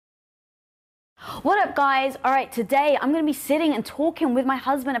What up, guys? All right, today I'm going to be sitting and talking with my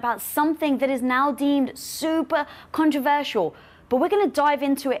husband about something that is now deemed super controversial, but we're going to dive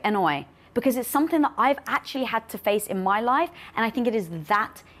into it anyway because it's something that I've actually had to face in my life, and I think it is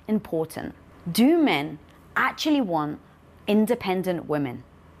that important. Do men actually want independent women?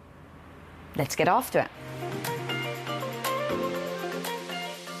 Let's get after it.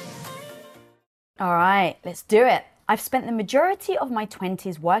 All right, let's do it. I've spent the majority of my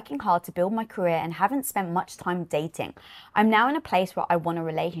 20s working hard to build my career and haven't spent much time dating. I'm now in a place where I want a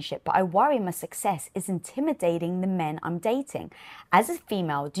relationship, but I worry my success is intimidating the men I'm dating. As a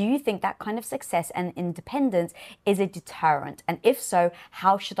female, do you think that kind of success and independence is a deterrent? And if so,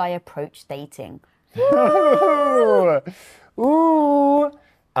 how should I approach dating? Ooh.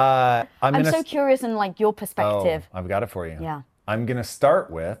 I'm so curious in like your perspective. Oh, I've got it for you. Yeah. I'm going to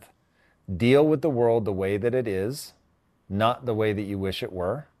start with deal with the world the way that it is, not the way that you wish it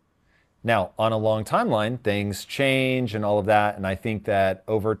were. Now, on a long timeline, things change and all of that. And I think that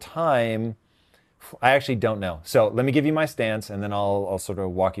over time, I actually don't know. So let me give you my stance and then I'll sort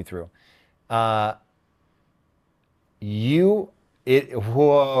of walk you through. It's going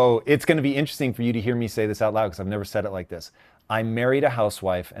to be interesting for you to hear me say this out loud because I've never said it like this. I married a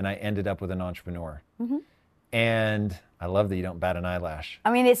housewife and I ended up with an entrepreneur. Mm-hmm. And I love that you don't bat an eyelash.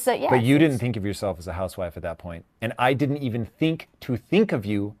 I mean, it's so, yeah. But you didn't think of yourself as a housewife at that point. And I didn't even think of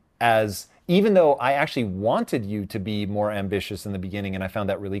you as, even though I actually wanted you to be more ambitious in the beginning and I found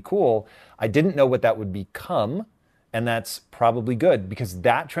that really cool, I didn't know what that would become. And that's probably good because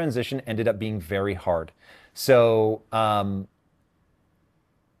that transition ended up being very hard. So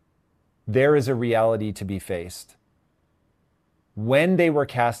there is a reality to be faced. When they were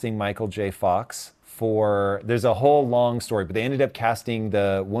casting Michael J. Fox there's a whole long story, but they ended up casting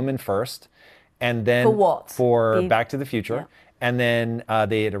the woman first, and then for what? For Back to the Future, yeah. And then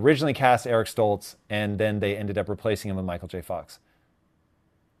they had originally cast Eric Stoltz, and then they ended up replacing him with Michael J. Fox.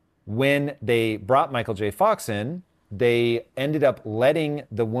 When they brought Michael J. Fox in, they ended up letting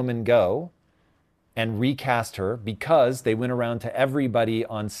the woman go and recast her because they went around to everybody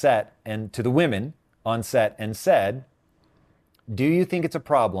on set and to the women on set and said, do you think it's a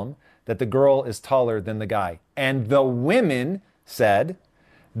problem that the girl is taller than the guy? And the women said,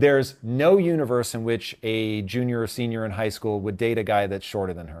 there's no universe in which a junior or senior in high school would date a guy that's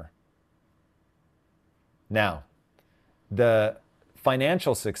shorter than her. Now, the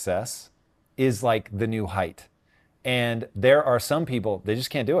financial success is like the new height. And there are some people, they just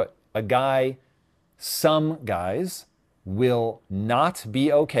can't do it. Some guys will not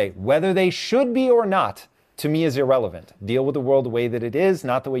be okay, whether they should be or not. To me is irrelevant. Deal with the world the way that it is,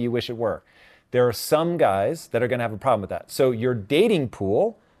 not the way you wish it were. There are some guys that are going to have a problem with that. So your dating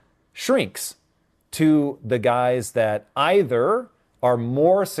pool shrinks to the guys that either are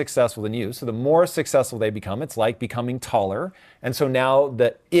more successful than you. So the more successful they become, it's like becoming taller. And so now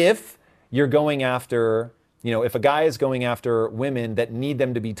that if you're going after, if a guy is going after women that need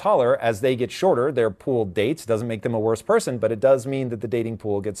them to be taller, as they get shorter, their pool dates. Doesn't make them a worse person, but it does mean that the dating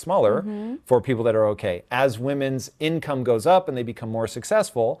pool gets smaller for people that are okay. As women's income goes up and they become more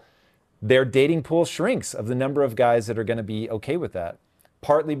successful, their dating pool shrinks of the number of guys that are going to be okay with that.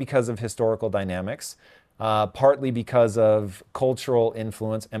 Partly because of historical dynamics, partly because of cultural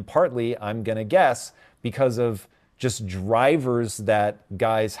influence, and partly, I'm going to guess, because of just drivers that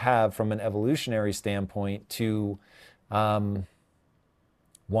guys have from an evolutionary standpoint to want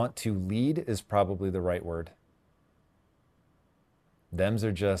to lead is probably the right word. I'm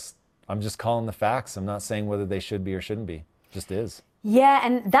just calling the facts. I'm not saying whether they should be or shouldn't be. It just is. Yeah,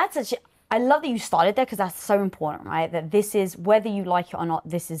 and I love that you started there because that's so important, right? That this is, whether you like it or not,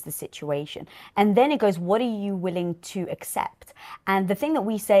 this is the situation. And then it goes, what are you willing to accept? And the thing that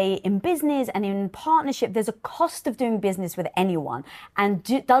we say in business and in partnership, there's a cost of doing business with anyone. And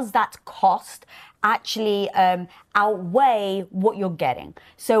does that cost actually outweigh what you're getting?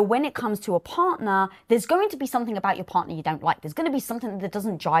 So when it comes to a partner, there's going to be something about your partner you don't like. There's going to be something that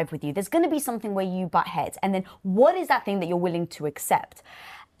doesn't jive with you. There's going to be something where you butt heads. And then what is that thing that you're willing to accept?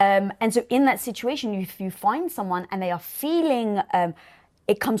 And so in that situation, if you find someone and they are feeling,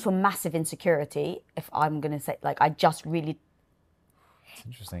 it comes from massive insecurity, if I'm going to say, like, I just really... It's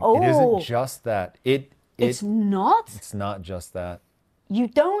interesting. It isn't just that. It's not? It's not just that. You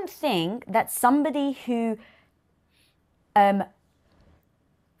don't think that somebody who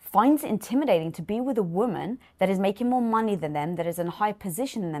finds it intimidating to be with a woman that is making more money than them, that is in a high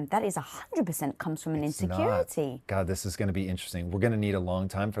position than them, that is 100% comes from an insecurity. God, this is going to be interesting. We're going to need a long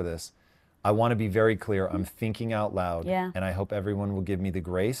time for this. I want to be very clear. I'm thinking out loud. Yeah. And I hope everyone will give me the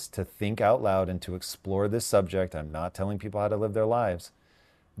grace to think out loud and to explore this subject. I'm not telling people how to live their lives.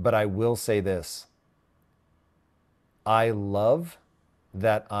 But I will say this. I love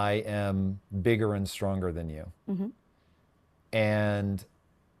that I am bigger and stronger than you. And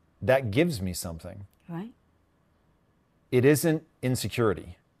that gives me something. Right. It isn't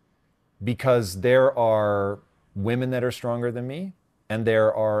insecurity, because there are women that are stronger than me, and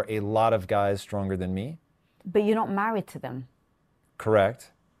there are a lot of guys stronger than me. But you're not married to them.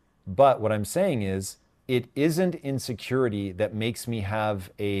 Correct. But what I'm saying is, it isn't insecurity that makes me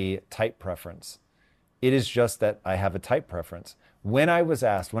have a type preference. It is just that I have a type preference. When I was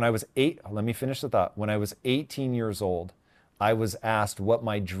 18 years old, I was asked what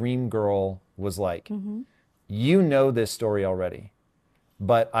my dream girl was like. You know this story already,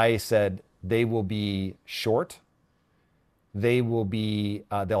 but I said they will be short.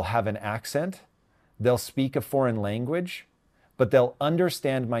 They'll have an accent. They'll speak a foreign language, but they'll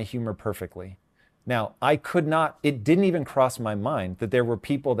understand my humor perfectly. Now, it didn't even cross my mind that there were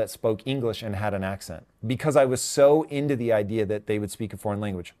people that spoke English and had an accent, because I was so into the idea that they would speak a foreign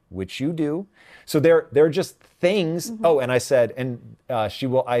language, which you do. So they're just things. Oh, and I said, she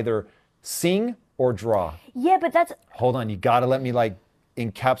will either sing or draw. Yeah, but that's... Hold on, you gotta let me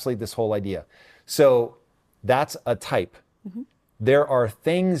encapsulate this whole idea. So that's a type. There are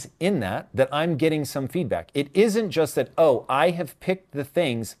things in that I'm getting some feedback. It isn't just that, I have picked the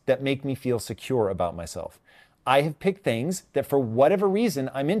things that make me feel secure about myself. I have picked things that for whatever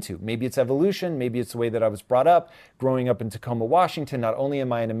reason I'm into. Maybe it's evolution, maybe it's the way that I was brought up. Growing up in Tacoma, Washington, not only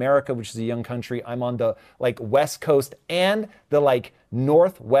am I in America, which is a young country, I'm on the West Coast and the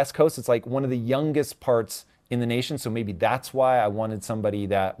Northwest Coast. It's one of the youngest parts in the nation. So maybe that's why I wanted somebody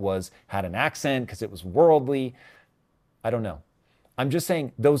that had an accent, because it was worldly. I don't know. I'm just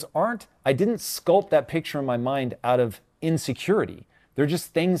saying I didn't sculpt that picture in my mind out of insecurity. They're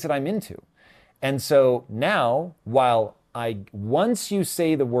just things that I'm into. And so now, once you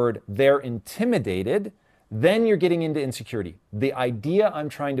say the word, they're intimidated, then you're getting into insecurity. The idea I'm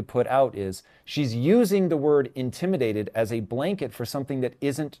trying to put out is she's using the word intimidated as a blanket for something that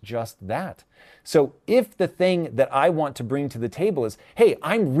isn't just that. So if the thing that I want to bring to the table is, hey,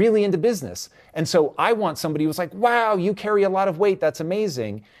 I'm really into business, and so I want somebody who's like, wow, you carry a lot of weight, that's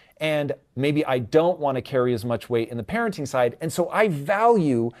amazing. And maybe I don't want to carry as much weight in the parenting side, and so I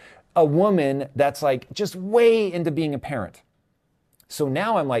value a woman that's just way into being a parent. So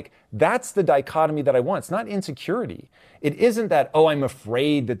now I'm that's the dichotomy that I want. It's not insecurity. It isn't that, I'm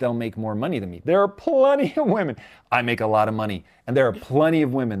afraid that they'll make more money than me. There are plenty of women. I make a lot of money, and there are plenty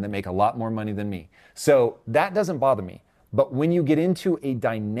of women that make a lot more money than me. So that doesn't bother me. But when you get into a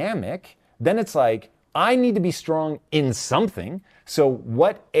dynamic, then it's I need to be strong in something. So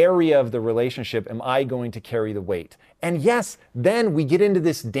what area of the relationship am I going to carry the weight? And yes, then we get into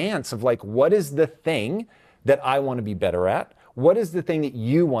this dance of what is the thing that I want to be better at? What is the thing that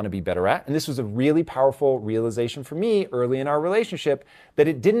you want to be better at? And this was a really powerful realization for me early in our relationship, that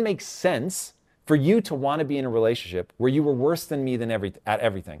it didn't make sense for you to want to be in a relationship where you were worse than me at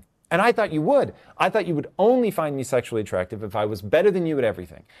everything. And I thought you would. I thought you would only find me sexually attractive if I was better than you at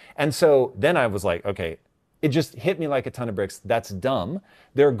everything. And so then I was okay, it just hit me like a ton of bricks. That's dumb.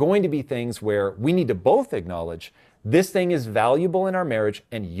 There are going to be things where we need to both acknowledge this thing is valuable in our marriage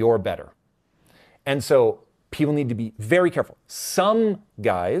and you're better. And so people need to be very careful. Some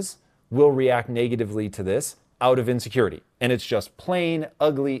guys will react negatively to this out of insecurity, and it's just plain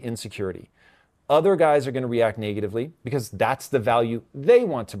ugly insecurity. Other guys are going to react negatively because that's the value they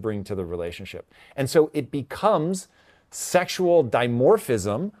want to bring to the relationship. And so it becomes sexual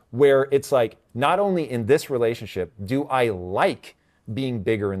dimorphism, where it's not only in this relationship do I like being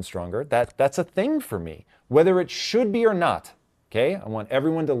bigger and stronger, that's a thing for me, whether it should be or not. Okay? I want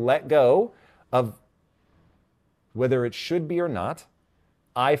everyone to let go of whether it should be or not.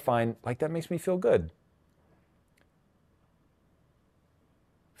 I find that makes me feel good.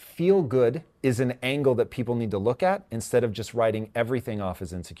 Feel good is an angle that people need to look at instead of just writing everything off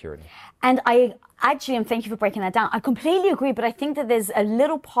as insecurity. And I actually, and thank you for breaking that down, I completely agree, but I think that there's a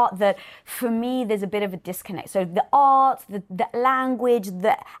little part that, for me, there's a bit of a disconnect. So the art, the language,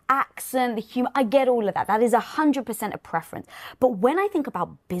 the accent, the humor, I get all of that. That is 100% a preference. But when I think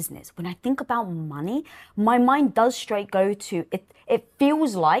about business, when I think about money, my mind does straight go to, it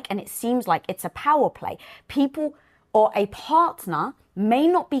feels like, and it seems like it's a power play. People or a partner may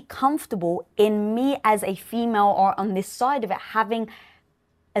not be comfortable in me as a female, or on this side of it, having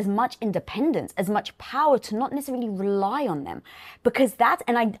as much independence, as much power to not necessarily rely on them. Because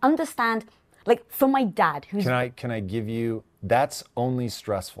and I understand, for my dad, who's... Can I give you, that's only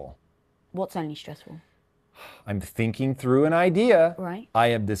stressful. What's only stressful? I'm thinking through an idea. Right.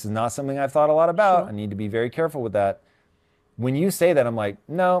 This is not something I've thought a lot about. Sure. I need to be very careful with that. when you say that, I'm like,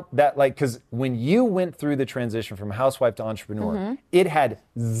 no, that like, because when you went through the transition from housewife to entrepreneur, it had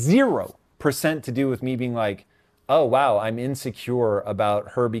 0% to do with me being like, oh, wow, I'm insecure about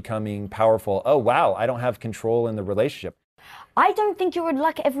her becoming powerful. Oh, wow, I don't have control in the relationship. I don't think you're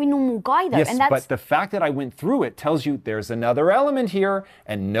like every normal guy though. Yes, and that's, but the fact that I went through it tells you there's another element here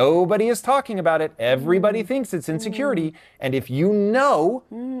and nobody is talking about it. Everybody thinks it's insecurity. And if you know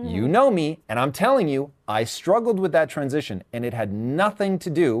me, and I'm telling you, I struggled with that transition and it had nothing to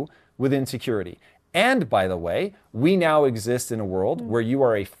do with insecurity. And by the way, we now exist in a world where you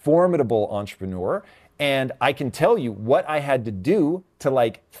are a formidable entrepreneur. And I can tell you what I had to do to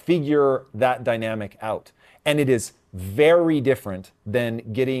like figure that dynamic out. And it is very different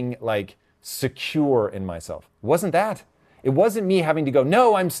than getting like secure in myself. Wasn't that? It wasn't me having to go,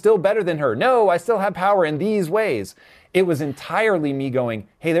 no, I'm still better than her. No, I still have power in these ways. It was entirely me going,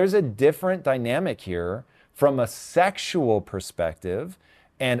 hey, there's a different dynamic here from a sexual perspective,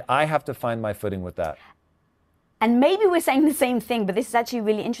 and I have to find my footing with that. And maybe we're saying the same thing, but this is actually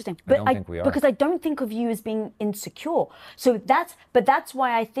really interesting. But I don't think we are. Because I don't think of you as being insecure. So that's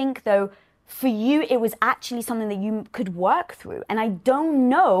why I think though, for you, it was actually something that you could work through. And I don't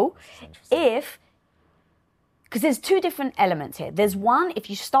know if, because there's two different elements here. There's one, if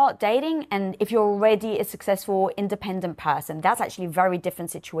you start dating and if you're already a successful, independent person, that's actually a very different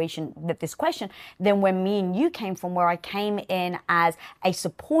situation with this question than when me and you came from, where I came in as a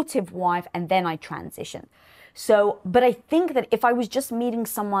supportive wife and then I transitioned. So, but I think that if I was just meeting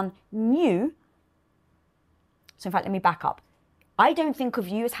someone new, so in fact, let me back up. I don't think of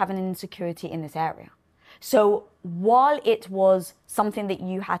you as having an insecurity in this area. So while it was something that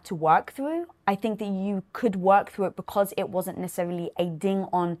you had to work through, I think that you could work through it because it wasn't necessarily a ding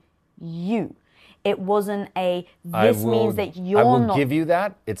on you. It wasn't a, this means that you're not. I will give you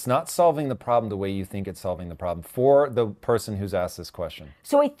that. It's not solving the problem the way you think it's solving the problem for the person who's asked this question.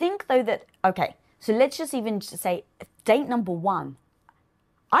 So I think though that, okay, so let's just even just say date number one.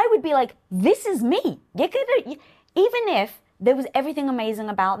 I would be like, this is me. Even if there was everything amazing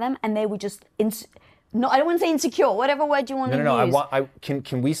about them and they were just, no, I don't want to say insecure, whatever word you want to use. No,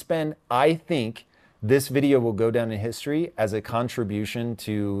 can we spend, I think this video will go down in history as a contribution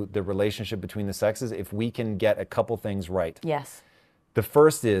to the relationship between the sexes if we can get a couple things right. Yes. The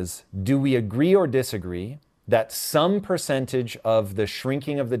first is, do we agree or disagree that some percentage of the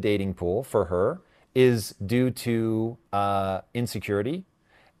shrinking of the dating pool for her is due to insecurity?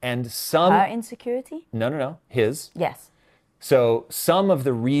 And some... Her insecurity? No, his. Yes. So some of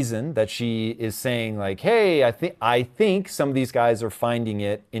the reason that she is saying like, hey, I think some of these guys are finding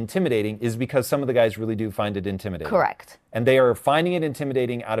it intimidating is because some of the guys really do find it intimidating. Correct. And they are finding it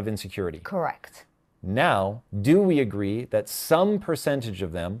intimidating out of insecurity. Correct. Now, do we agree that some percentage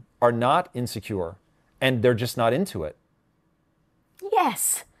of them are not insecure and they're just not into it?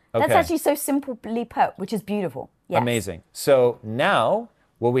 Yes. Okay. That's actually so simply put, which is beautiful. Yes. Amazing. So now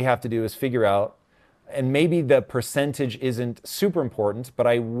what we have to do is figure out, and maybe the percentage isn't super important, but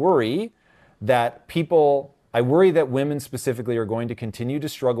I worry that women specifically are going to continue to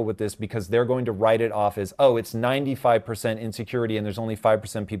struggle with this because they're going to write it off as, oh, it's 95% insecurity and there's only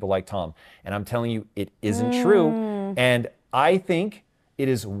 5% people like Tom. And I'm telling you, it isn't true. And I think it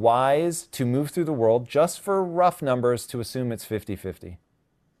is wise to move through the world just for rough numbers to assume it's 50-50.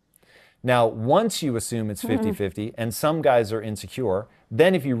 Now, once you assume it's 50-50 and some guys are insecure,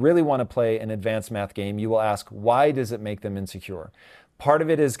 then if you really want to play an advanced math game, you will ask, why does it make them insecure? Part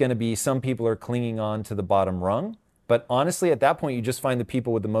of it is going to be some people are clinging on to the bottom rung, but honestly, at that point, you just find the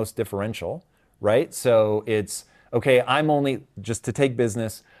people with the most differential, right? So it's, okay, I'm only, just to take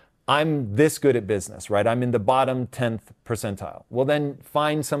business, I'm this good at business, right? I'm in the bottom 10th percentile. Well, then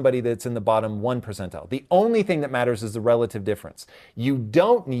find somebody that's in the bottom 1 percentile. The only thing that matters is the relative difference. You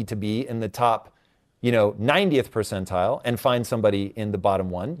don't need to be in the top 90th percentile and find somebody in the bottom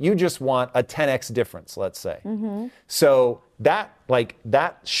 1. You just want a 10x difference, let's say. Mm-hmm. So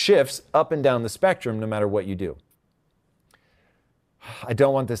that shifts up and down the spectrum no matter what you do. I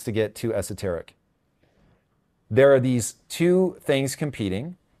don't want this to get too esoteric. There are these two things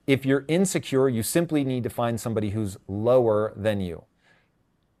competing. If you're insecure, you simply need to find somebody who's lower than you.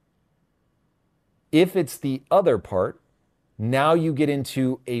 If it's the other part, now you get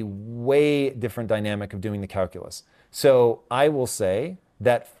into a way different dynamic of doing the calculus. So I will say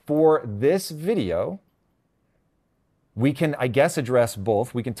that for this video, we can, I guess, address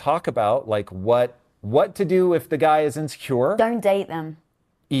both. We can talk about like what to do if the guy is insecure. Don't date them.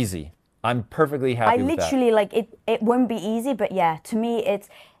 Easy. I'm perfectly happy with that. I literally, it won't be easy, but yeah, to me, it's,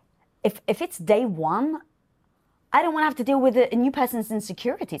 if it's day one, I don't want to have to deal with a new person's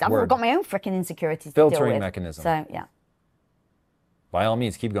insecurities. I've got my own freaking insecurities to deal with. Filtering mechanism. So, yeah. by all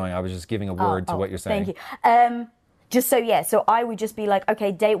means, keep going. I was just giving a word to what you're saying. Thank you. So I would just be like,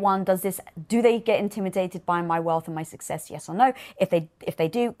 okay, date one, do they get intimidated by my wealth and my success? Yes or no? If they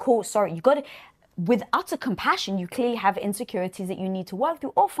do, cool, sorry, you got to, with utter compassion, you clearly have insecurities that you need to work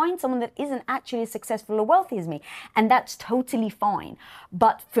through, or find someone that isn't actually as successful or wealthy as me. And that's totally fine.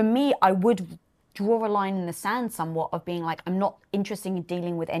 But for me, I would draw a line in the sand somewhat of being like, I'm not interested in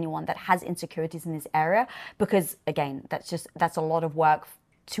dealing with anyone that has insecurities in this area, because again, that's a lot of work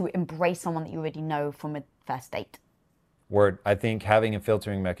to embrace someone that you already know from a first date. Word. I think having a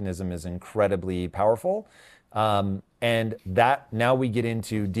filtering mechanism is incredibly powerful. And that now we get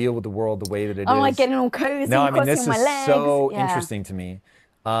into deal with the world the way that it is. I'm like getting all cozy, no, I mean, this my is legs. so interesting to me.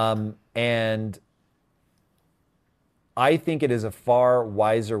 And I think it is a far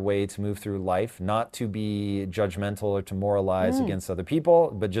wiser way to move through life, not to be judgmental or to moralize against other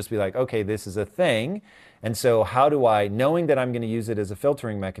people, but just be like, okay, this is a thing. And so how do I, knowing that I'm going to use it as a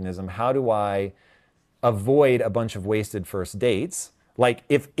filtering mechanism, how do I avoid a bunch of wasted first dates? Like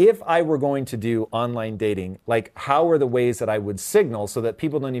if I were going to do online dating, like how are the ways that I would signal so that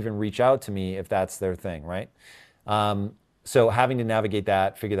people don't even reach out to me if that's their thing, right? So having to navigate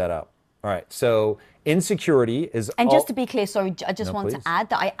that, figure that out. All right, so insecurity is... And just to be clear, sorry, I just want please. to add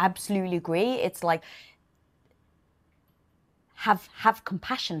that I absolutely agree. It's like, have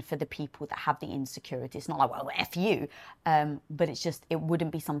compassion for the people that have the insecurity. It's not like, well, F you. But it's just, it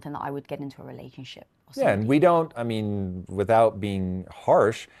wouldn't be something that I would get into a relationship. Yeah, and we don't, I mean, without being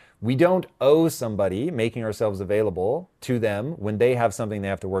harsh, we don't owe somebody making ourselves available to them when they have something they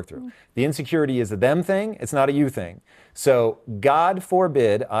have to work through. The insecurity is a them thing, it's not a you thing. So God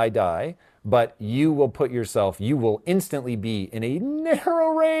forbid I die, but you will instantly be in a narrow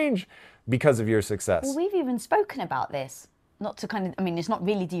range because of your success. Well, we've even spoken about this. Not to kind of, I mean, it's not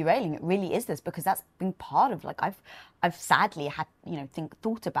really derailing. It really is this, because that's been part of, like, I've sadly had,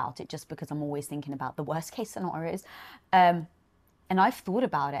 thought about it, just because I'm always thinking about the worst case scenarios. And I've thought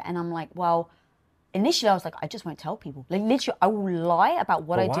about it, and I'm like, well, initially I was like, I just won't tell people. Like, literally, I will lie about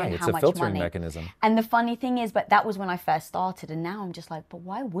what I do and how much money. It's a filtering mechanism. And the funny thing is, but that was when I first started, and now I'm just like, but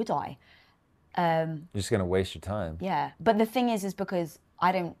why would I? You're just going to waste your time. Yeah. But the thing is because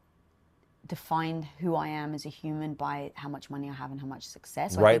I don't define who I am as a human by how much money I have and how much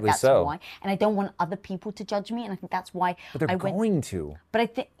success. So Rightly I think that's so. why. And I don't want other people to judge me, and I think that's why. But they're going to. But I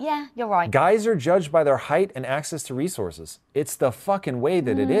think, yeah, you're right. Guys are judged by their height and access to resources. It's the fucking way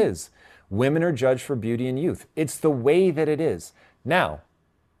that it is. Women are judged for beauty and youth. It's the way that it is. Now,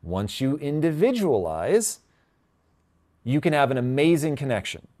 once you individualize, you can have an amazing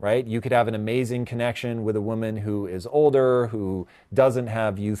connection, right? You could have an amazing connection with a woman who is older, who doesn't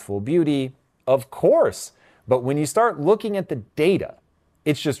have youthful beauty, of course. But when you start looking at the data,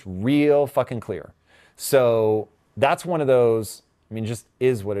 it's just real fucking clear. So that's one of those, I mean, just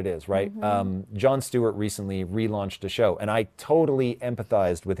is what it is, right? Jon Stewart recently relaunched a show, and I totally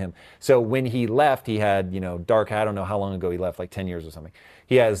empathized with him. So when he left, he had, dark hair. I don't know how long ago he left, like 10 years or something.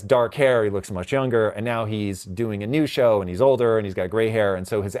 He has dark hair, he looks much younger, and now he's doing a new show, and he's older, and he's got gray hair. And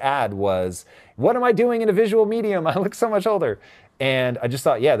so his ad was, what am I doing in a visual medium? I look so much older. And I just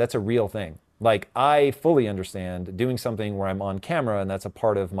thought, yeah, that's a real thing. Like, I fully understand doing something where I'm on camera, and that's a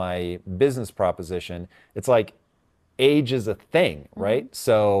part of my business proposition. It's like, age is a thing, right?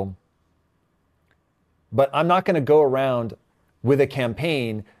 So, but I'm not going to go around with a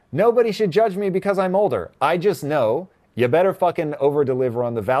campaign, nobody should judge me because I'm older. I just know you better fucking over-deliver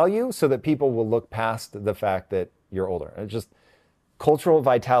on the value so that people will look past the fact that you're older. It's just, cultural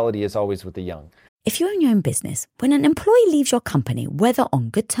vitality is always with the young. If you own your own business, when an employee leaves your company, whether on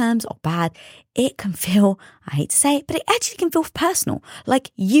good terms or bad, it can feel, I hate to say it, but it actually can feel personal,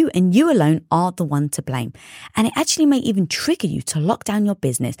 like you and you alone are the one to blame. And it actually may even trigger you to lock down your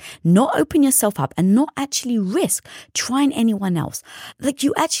business, not open yourself up, and not actually risk trying anyone else. Like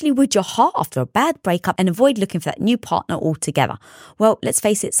you actually would your heart after a bad breakup and avoid looking for that new partner altogether. Well, let's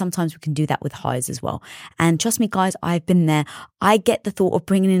face it, sometimes we can do that with hires as well. And trust me, guys, I've been there. I get the thought of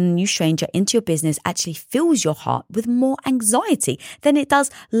bringing in a new stranger into your business actually fills your heart with more anxiety than it does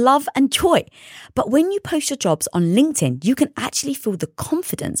love and joy. But when you post your jobs on LinkedIn, you can actually feel the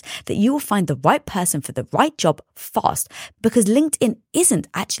confidence that you will find the right person for the right job fast, because LinkedIn isn't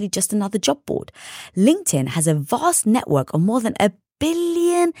actually just another job board. LinkedIn has a vast network of more than a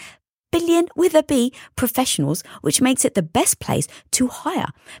billion with a B professionals, which makes it the best place to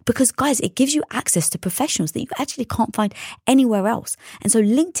hire. Because guys, it gives you access to professionals that you actually can't find anywhere else. And so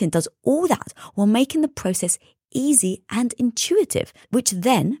LinkedIn does all that while making the process easy and intuitive, which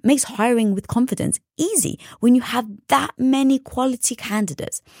then makes hiring with confidence easy when you have that many quality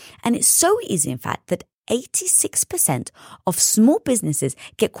candidates. And it's so easy, in fact, that 86% of small businesses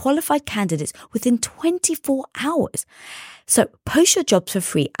get qualified candidates within 24 hours. So post your jobs for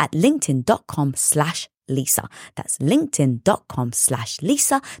free at linkedin.com/Lisa. That's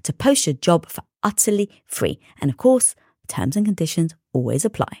linkedin.com/Lisa to post your job for utterly free. And of course, terms and conditions always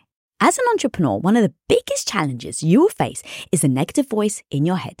apply. As an entrepreneur, one of the biggest challenges you will face is the negative voice in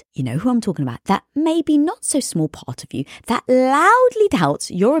your head. You know who I'm talking about? That maybe not so small part of you that loudly doubts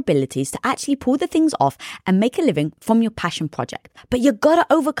your abilities to actually pull the things off and make a living from your passion project. But you gotta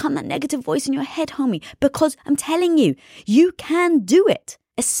overcome that negative voice in your head, homie, because I'm telling you, you can do it.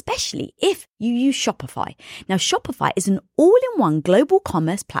 Especially if you use Shopify. Now, Shopify is an all-in-one global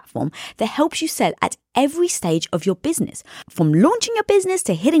commerce platform that helps you sell at every stage of your business. From launching your business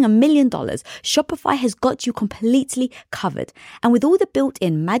to hitting $1 million, Shopify has got you completely covered. And with all the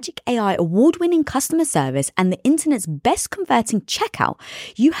built-in Magic AI award-winning customer service and the internet's best converting checkout,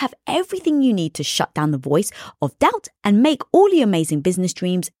 you have everything you need to shut down the voice of doubt and make all your amazing business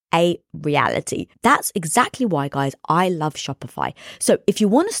dreams a reality. That's exactly why, guys, I love Shopify. So if you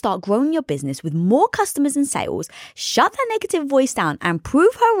want to start growing your business with more customers and sales, shut that negative voice down and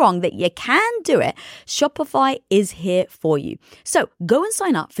prove her wrong that you can do it, Shopify is here for you. So go and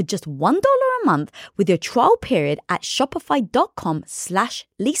sign up for just $1 a month with your trial period at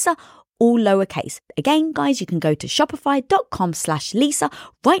shopify.com/Lisa, all lowercase. Again, guys, you can go to shopify.com/Lisa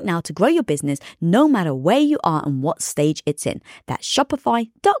right now to grow your business no matter where you are and what stage it's in. That's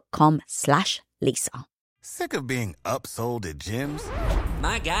shopify.com/Lisa. Sick of being upsold at gyms?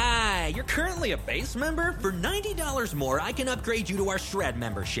 My guy, you're currently a base member. For $90 more, I can upgrade you to our Shred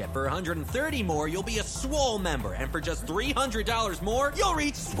membership. For $130 more, you'll be a Swole member. And for just $300 more, you'll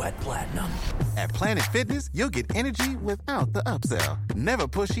reach Sweat Platinum. At Planet Fitness, you'll get energy without the upsell. Never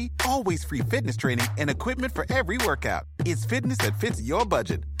pushy, always free fitness training and equipment for every workout. It's fitness that fits your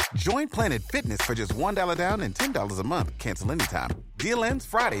budget. Join Planet Fitness for just $1 down and $10 a month. Cancel anytime. Deal ends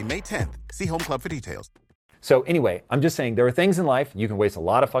Friday, May 10th. See Home Club for details. So anyway, I'm just saying there are things in life you can waste a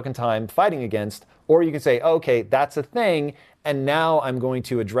lot of fucking time fighting against, or you can say, okay, that's a thing, and now I'm going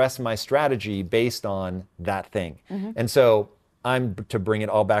to address my strategy based on that thing. And so to bring it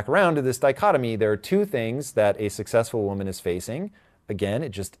all back around to this dichotomy, there are two things that a successful woman is facing. Again, it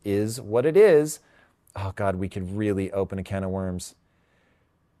just is what it is. Oh God, we could really open a can of worms.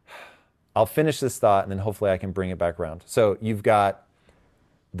 I'll finish this thought and then hopefully I can bring it back around. So you've got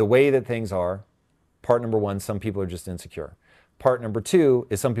the way that things are. Part number one, some people are just insecure. Part number two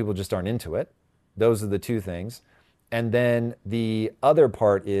is some people just aren't into it. Those are the two things. And then the other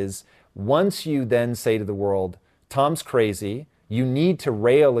part is once you then say to the world, Tom's crazy, you need to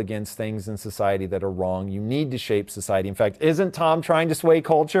rail against things in society that are wrong. You need to shape society. In fact, isn't Tom trying to sway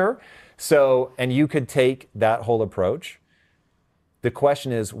culture? So, and you could take that whole approach. The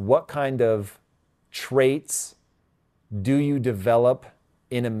question is, what kind of traits do you develop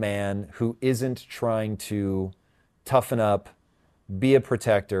in a man who isn't trying to toughen up, be a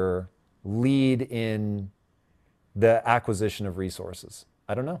protector, lead in the acquisition of resources?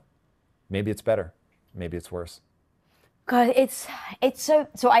 I don't know. Maybe it's better. Maybe it's worse. God, it's so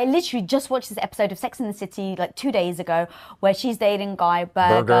I literally just watched this episode of Sex and the City like 2 days ago where she's dating Guy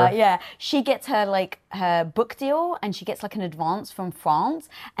Berger. Yeah, she gets her book deal and she gets like an advance from France,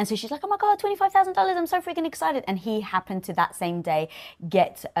 and so she's like, oh my God, $25,000, I'm so freaking excited. And he happened to that same day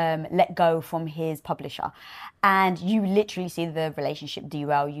get let go from his publisher, and you literally see the relationship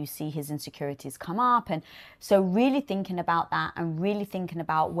derail. You see his insecurities come up, and so really thinking about that and really thinking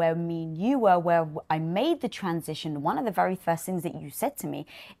about where me and you were, where I made the transition. One of the very first things that you said to me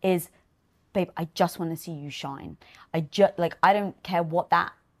is, babe, I just want to see you shine. I don't care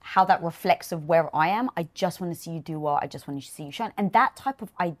how that reflects of where I am. I just want to see you do well. I just want to see you shine. And that type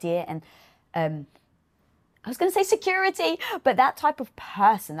of idea and I was going to say security, but that type of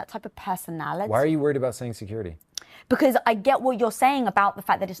person, that type of personality. Why are you worried about saying security? Because I get what you're saying about the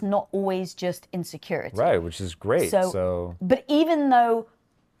fact that it's not always just insecurity. Right, which is great. But even though,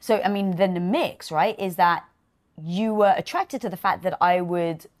 then the mix, right, is that you were attracted to the fact that I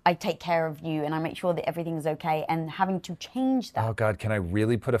take care of you and I make sure that everything's okay, and having to change that. Oh God, can I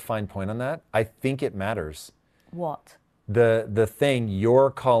really put a fine point on that? I think it matters. What? The thing you're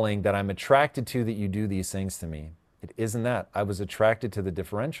calling that I'm attracted to, that you do these things to me, it isn't that. I was attracted to the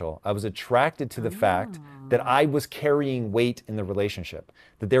differential. I was attracted to the fact that I was carrying weight in the relationship,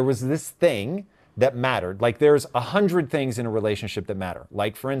 that there was this thing that mattered. Like there's 100 things in a relationship that matter.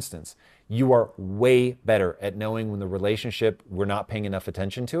 Like for instance, you are way better at knowing when the relationship, we're not paying enough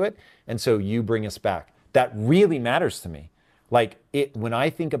attention to it, and so you bring us back. That really matters to me. When I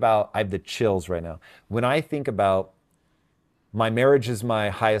think about, I have the chills right now. When I think about my marriage is my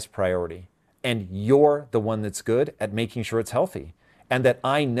highest priority, and you're the one that's good at making sure it's healthy. And that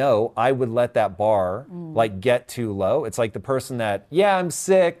I know I would let that bar like get too low. It's like the person that, yeah, I'm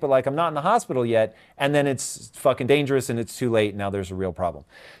sick, but like I'm not in the hospital yet. And then it's fucking dangerous and it's too late. Now there's a real problem.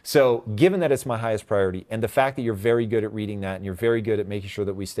 So given that it's my highest priority and the fact that you're very good at reading that and you're very good at making sure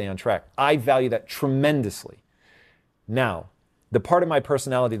that we stay on track, I value that tremendously. Now, the part of my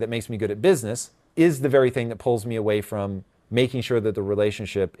personality that makes me good at business is the very thing that pulls me away from making sure that the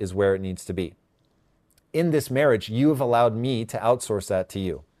relationship is where it needs to be. In this marriage, you have allowed me to outsource that to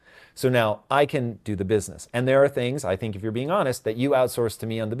you. So now I can do the business. And there are things, I think if you're being honest, that you outsource to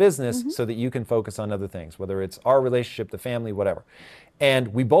me on the business so that you can focus on other things, whether it's our relationship, the family, whatever.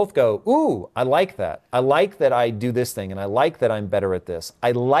 And we both go, ooh, I like that. I like that I do this thing, and I like that I'm better at this.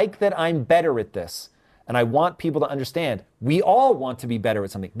 I like that I'm better at this. And I want people to understand, we all want to be better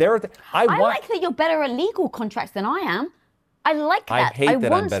at something. I like that you're better at legal contracts than I am. I like that. I hate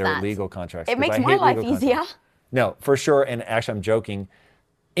that I'm better at legal contracts. It makes my life easier. No, for sure. And actually, I'm joking.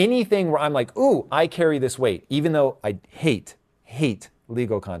 Anything where I'm like, ooh, I carry this weight, even though I hate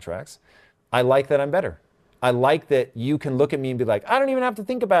legal contracts, I like that I'm better. I like that you can look at me and be like, I don't even have to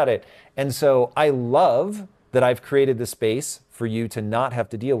think about it. And so I love that I've created the space for you to not have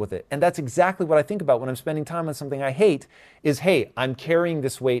to deal with it. And that's exactly what I think about when I'm spending time on something I hate is, hey, I'm carrying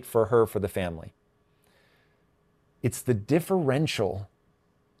this weight for her, for the family. It's the differential.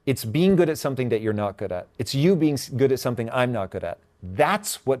 It's being good at something that you're not good at. It's you being good at something I'm not good at.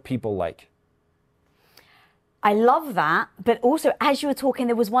 That's what people like. I love that. But also, as you were talking,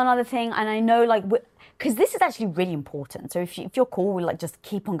 there was one other thing. And I know, like, because this is actually really important. So if you're cool, we'll like just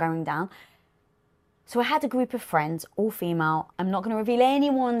keep on going down. So I had a group of friends, all female. I'm not going to reveal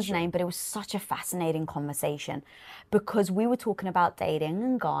anyone's name, but it was such a fascinating conversation because we were talking about dating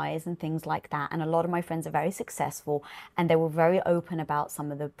and guys and things like that. And a lot of my friends are very successful and they were very open about some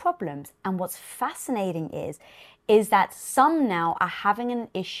of the problems. And what's fascinating is that some now are having an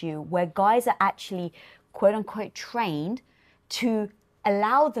issue where guys are actually, quote unquote, trained to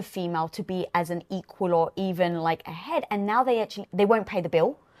allow the female to be as an equal or even like ahead. And now they won't pay the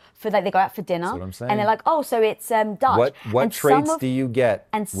bill. For like they go out for dinner, that's what I'm saying. And they're like, oh, so it's Dutch. What traits do you get?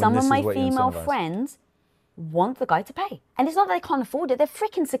 And some of my female friends want the guy to pay, and it's not that they can't afford it; they're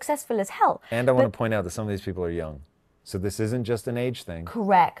freaking successful as hell. And I want to point out that some of these people are young, so this isn't just an age thing.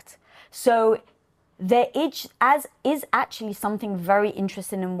 Correct. So there is actually something very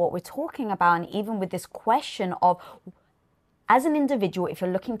interesting in what we're talking about, and even with this question of, as an individual, if you're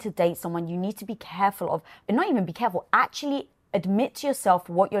looking to date someone, you need to be careful of, and not even be careful, actually admit to yourself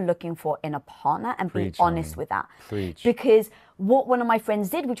what you're looking for in a partner and be honest with that. Preach. Because what one of my friends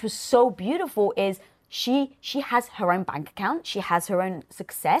did, which was so beautiful, is she has her own bank account. She has her own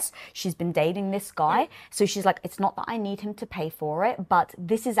success. She's been dating this guy. So she's like, it's not that I need him to pay for it, but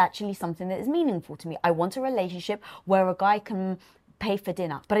this is actually something that is meaningful to me. I want a relationship where a guy can pay for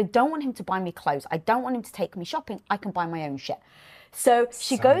dinner, but I don't want him to buy me clothes. I don't want him to take me shopping. I can buy my own shit. So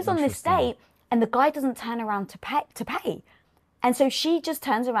she goes on this date and the guy doesn't turn around to pay. And so she just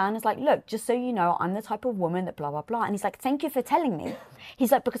turns around and is like, look, just so you know, I'm the type of woman that blah, blah, blah. And he's like, thank you for telling me.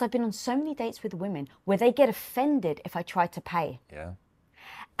 He's like, because I've been on so many dates with women where they get offended if I try to pay. Yeah.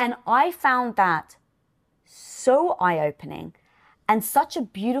 And I found that so eye-opening and such a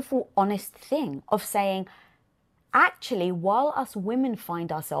beautiful, honest thing of saying, actually, while us women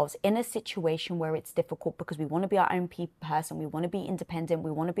find ourselves in a situation where it's difficult because we want to be our own person, we want to be independent,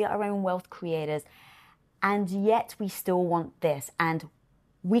 we want to be our own wealth creators, and yet we still want this. And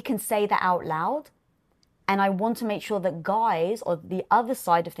we can say that out loud. And I want to make sure that guys or the other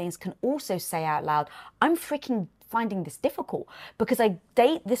side of things can also say out loud, I'm freaking finding this difficult because I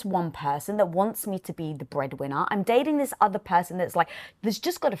date this one person that wants me to be the breadwinner. I'm dating this other person that's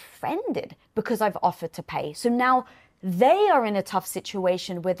just got offended because I've offered to pay. So now they are in a tough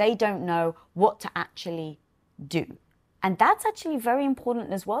situation where they don't know what to actually do. And that's actually very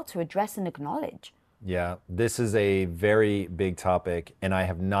important as well to address and acknowledge. Yeah, this is a very big topic, and I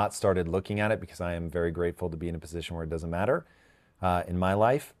have not started looking at it because I am very grateful to be in a position where it doesn't matter in my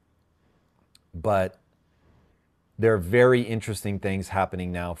life. But there are very interesting things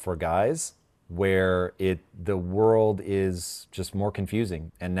happening now for guys where the world is just more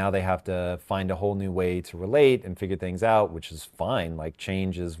confusing, and now they have to find a whole new way to relate and figure things out, which is fine. Like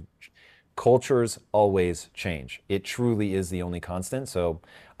cultures always change. It truly is the only constant. So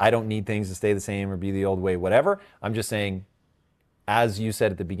I don't need things to stay the same or be the old way, whatever. I'm just saying, as you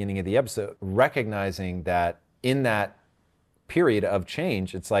said at the beginning of the episode, recognizing that in that period of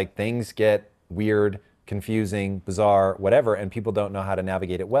change, it's like things get weird, confusing, bizarre, whatever, and people don't know how to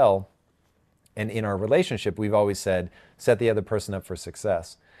navigate it well. And in our relationship, we've always said, set the other person up for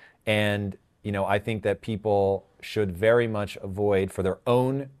success. And I think that people should very much avoid, for their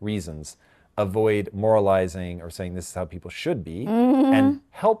own reasons, avoid moralizing or saying this is how people should be, and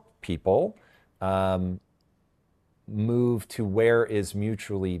help people move to where is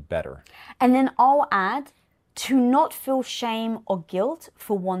mutually better. And then I'll add to not feel shame or guilt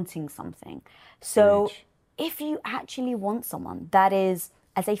for wanting something. So Preach. if you actually want someone that is,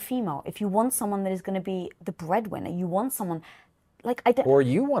 as a female, if you want someone that is going to be the breadwinner, you want someone like I don't. Or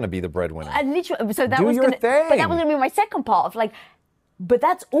you want to be the breadwinner. I literally. So that Do was your gonna, thing. But that was going to be my second part of like. But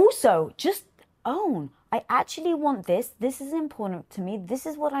that's also just own. I actually want this. This is important to me. This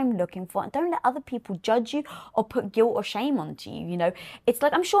is what I'm looking for. And don't let other people judge you or put guilt or shame onto you. You know, it's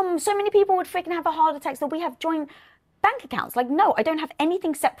like I'm sure so many people would freaking have a heart attack that we have joint bank accounts. Like, no, I don't have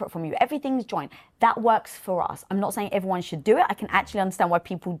anything separate from you. Everything's joint. That works for us. I'm not saying everyone should do it. I can actually understand why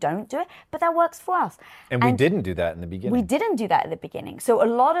people don't do it, but that works for us. And we didn't do that in the beginning. We didn't do that at the beginning. So a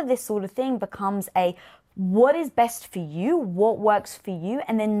lot of this sort of thing becomes a what is best for you, what works for you,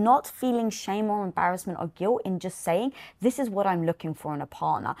 and then not feeling shame or embarrassment or guilt in just saying, this is what I'm looking for in a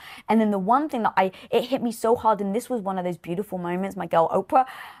partner. And then the one thing that it hit me so hard, and this was one of those beautiful moments, my girl Oprah,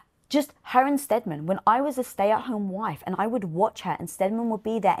 just her and Stedman, when I was a stay-at-home wife and I would watch her and Stedman would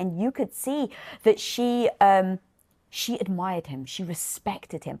be there and you could see that she admired him, she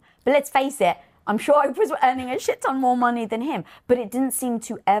respected him. But let's face it, I'm sure Oprah's earning a shit ton more money than him, but it didn't seem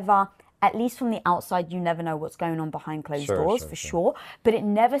to ever, at least from the outside, you never know what's going on behind closed doors, for sure. But it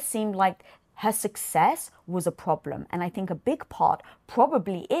never seemed like her success was a problem. And I think a big part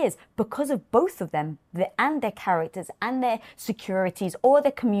probably is because of both of them and their characters and their securities or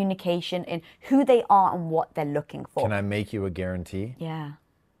their communication in who they are and what they're looking for. Can I make you a guarantee? Yeah.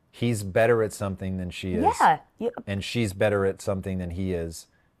 He's better at something than she is. Yeah. And she's better at something than he is.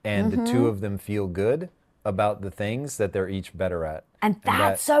 And the two of them feel good about the things that they're each better at. And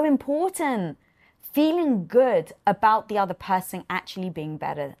that's so important. Feeling good about the other person actually being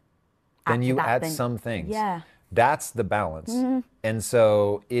better. Then you add thing. some things. Yeah. That's the balance. And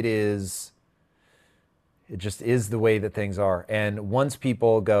so it just is the way that things are. And once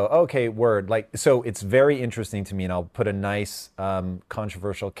people go, okay, word, like, so it's very interesting to me, and I'll put a nice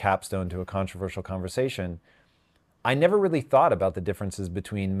controversial capstone to a controversial conversation. I never really thought about the differences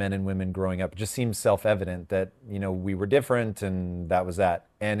between men and women growing up. It just seems self-evident that, we were different and that was that.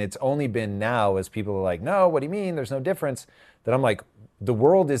 And it's only been now as people are like, no, what do you mean? There's no difference. That I'm like, the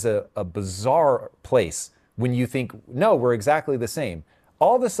world is a bizarre place when you think, no, we're exactly the same.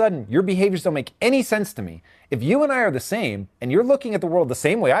 All of a sudden, your behaviors don't make any sense to me. If you and I are the same and you're looking at the world the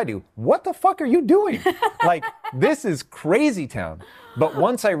same way I do, what the fuck are you doing? Like, this is crazy town. But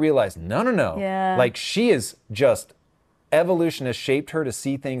once I realized, no. Yeah. Like, she is just, evolution has shaped her to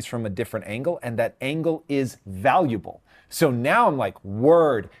see things from a different angle, and that angle is valuable. So now I'm like,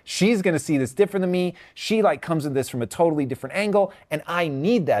 word, she's gonna see this different than me. She like comes at this from a totally different angle, and I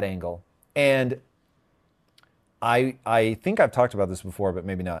need that angle. And I think I've talked about this before, but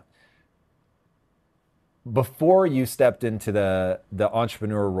maybe not. Before you stepped into the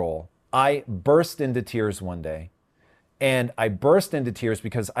entrepreneur role, I burst into tears one day. And I burst into tears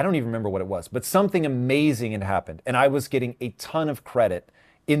because I don't even remember what it was, but something amazing had happened. And I was getting a ton of credit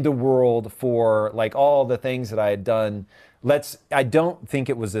in the world for like all the things that I had done. I don't think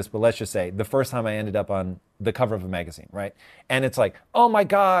it was this, but let's just say the first time I ended up on the cover of a magazine, right? And it's like, oh my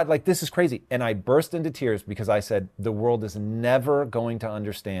God, like this is crazy. And I burst into tears because I said, the world is never going to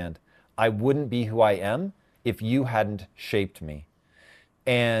understand. I wouldn't be who I am if you hadn't shaped me.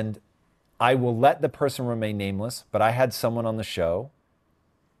 And I will let the person remain nameless, but I had someone on the show,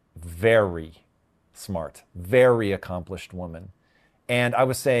 very smart, very accomplished woman. And I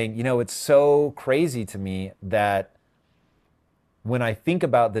was saying, it's so crazy to me that when I think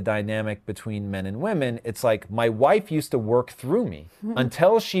about the dynamic between men and women, it's like my wife used to work through me.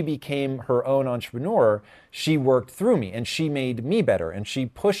 Until she became her own entrepreneur, she worked through me and she made me better and she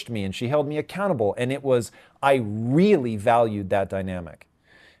pushed me and she held me accountable. And I really valued that dynamic.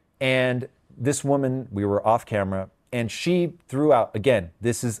 And this woman, we were off camera, and she threw out, again,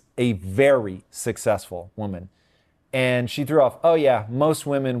 this is a very successful woman. And she threw off, oh yeah, most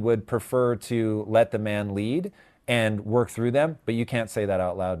women would prefer to let the man lead and work through them, but you can't say that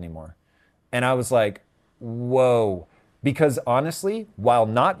out loud anymore. And I was like, whoa. Because honestly, while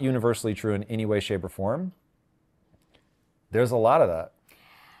not universally true in any way, shape, or form, there's a lot of that.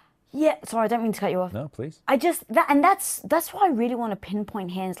 Yeah, sorry, I don't mean to cut you off. No, please. That's what I really want to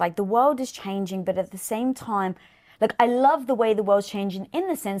pinpoint here. Is like the world is changing, but at the same time, like I love the way the world's changing in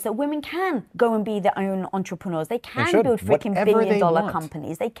the sense that women can go and be their own entrepreneurs. They can build freaking $1 billion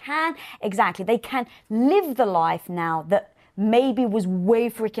companies. They can live the life now that maybe was way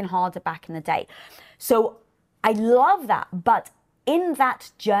freaking harder back in the day. So I love that. But in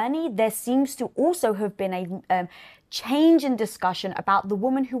that journey, there seems to also have been a change in discussion about the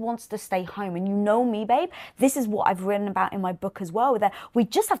woman who wants to stay home. And you know me, babe, this is what I've written about in my book as well, that we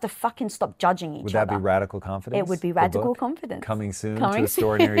just have to fucking stop judging each other. Would that be Radical Confidence? It would be Radical Confidence. Coming soon to a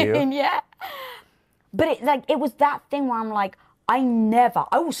store near you? Yeah. But it was that thing where I'm like, I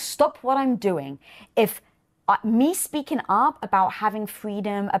will stop what I'm doing if me speaking up about having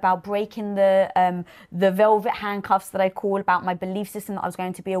freedom, about breaking the velvet handcuffs that I call, about my belief system that I was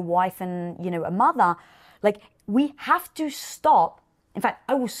going to be a wife and, a mother. Like, we have to stop. In fact,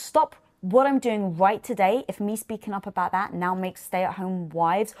 I will stop what I'm doing right today if me speaking up about that now makes stay-at-home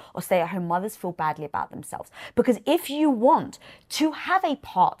wives or stay-at-home mothers feel badly about themselves. Because if you want to have a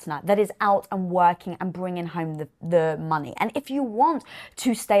partner that is out and working and bringing home the money, and if you want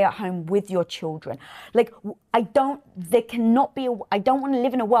to stay at home with your children, I don't want to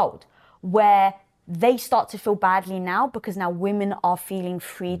live in a world where they start to feel badly now because now women are feeling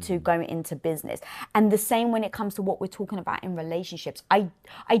free to go into business. And the same when it comes to what we're talking about in relationships. I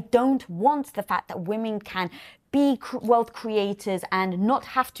don't want the fact that women can be wealth creators and not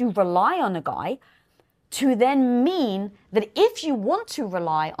have to rely on a guy to then mean that if you want to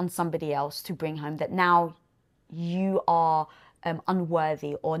rely on somebody else to bring home, that now you are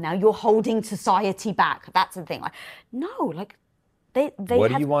unworthy, or now you're holding society back. That's the thing.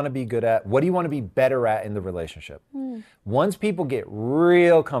 What do you want to be good at? What do you want to be better at in the relationship? Once people get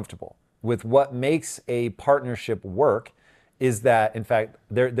real comfortable with what makes a partnership work, is that, in fact,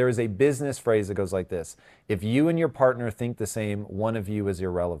 there is a business phrase that goes like this: if you and your partner think the same, one of you is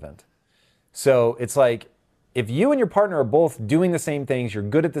irrelevant. So it's like, if you and your partner are both doing the same things, you're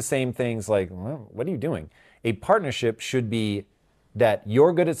good at the same things, well, what are you doing? A partnership should be that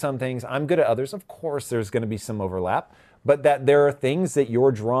you're good at some things, I'm good at others. Of course, there's going to be some overlap, but that there are things that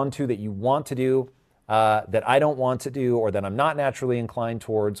you're drawn to, that you want to do, that I don't want to do, or that I'm not naturally inclined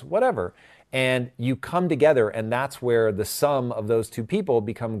towards, whatever. And you come together, and that's where the sum of those two people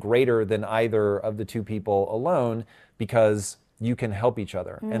become greater than either of the two people alone, because you can help each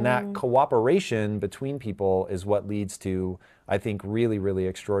other. And that cooperation between people is what leads to, I think, really, really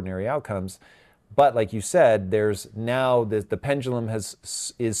extraordinary outcomes. But like you said, there's now the pendulum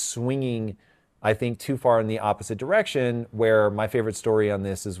is swinging, I think, too far in the opposite direction, where my favorite story on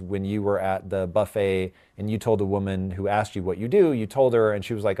this is when you were at the buffet and you told a woman who asked you what you do, you told her, and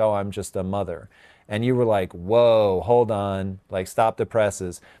she was like, oh, I'm just a mother. And you were like, whoa, hold on, stop the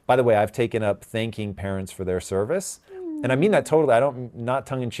presses. By the way, I've taken up thanking parents for their service. And I mean that totally, not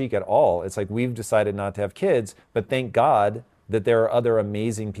tongue in cheek at all. It's like, we've decided not to have kids, but thank God that there are other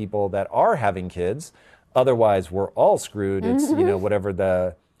amazing people that are having kids. Otherwise, we're all screwed. It's, whatever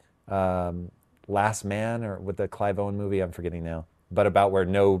the Last Man, or with the Clive Owen movie, I'm forgetting now, but about where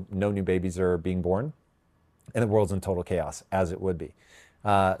no new babies are being born and the world's in total chaos, as it would be.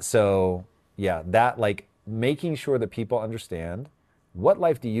 So yeah, that, making sure that people understand, what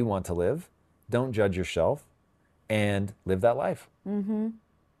life do you want to live? Don't judge yourself, and live that life. All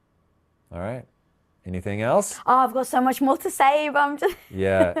right. Anything else? Oh, I've got so much more to say, but I'm just...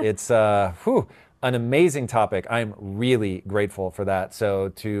 Yeah, it's an amazing topic. I'm really grateful for that. So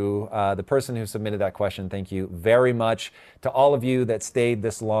to the person who submitted that question, thank you very much. To all of you that stayed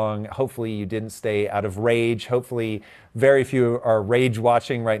this long, hopefully you didn't stay out of rage. Hopefully very few are rage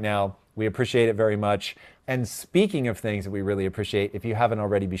watching right now. We appreciate it very much. And speaking of things that we really appreciate, if you haven't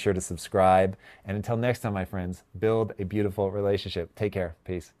already, be sure to subscribe. And until next time, my friends, build a beautiful relationship. Take care.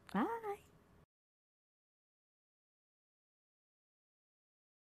 Peace. Bye.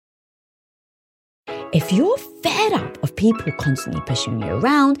 If you're fed up of people constantly pushing you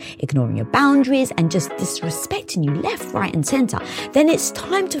around, ignoring your boundaries, and just disrespecting you left, right, and center, then it's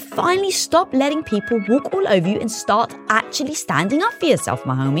time to finally stop letting people walk all over you and start actually standing up for yourself,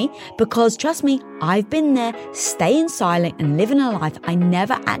 my homie. Because trust me, I've been there, staying silent and living a life I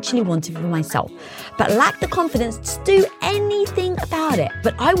never actually wanted for myself, but lacked the confidence to do anything about it.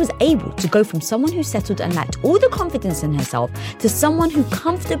 But I was able to go from someone who settled and lacked all the confidence in herself to someone who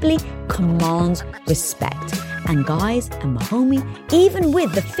comfortably commands respect. And guys, and my homie, even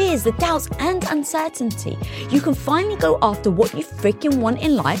with the fears, the doubts, and uncertainty, you can finally go after what you freaking want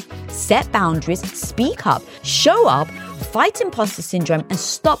in life, set boundaries, speak up, show up, fight imposter syndrome, and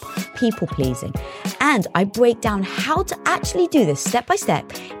stop people pleasing. And And I break down how to actually do this step by step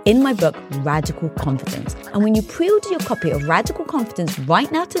in my book, Radical Confidence. And when you pre-order your copy of Radical Confidence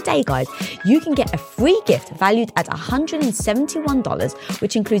right now today, guys, you can get a free gift valued at $171,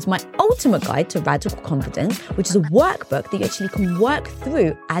 which includes my ultimate guide to Radical Confidence, which is a workbook that you actually can work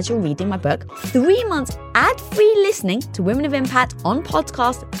through as you're reading my book, 3 months ad-free listening to Women of Impact on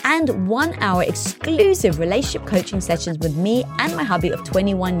podcast, and 1 hour exclusive relationship coaching sessions with me and my hubby of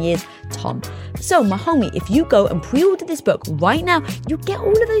 21 years, Tom. So, my homie, if you go and pre-order this book right now, you get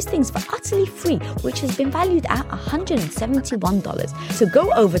all of those things for utterly free, which has been valued at $171. So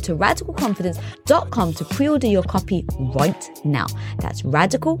go over to radicalconfidence.com to pre-order your copy right now. That's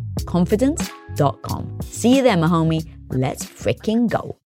radicalconfidence.com. See you there, my homie. Let's freaking go.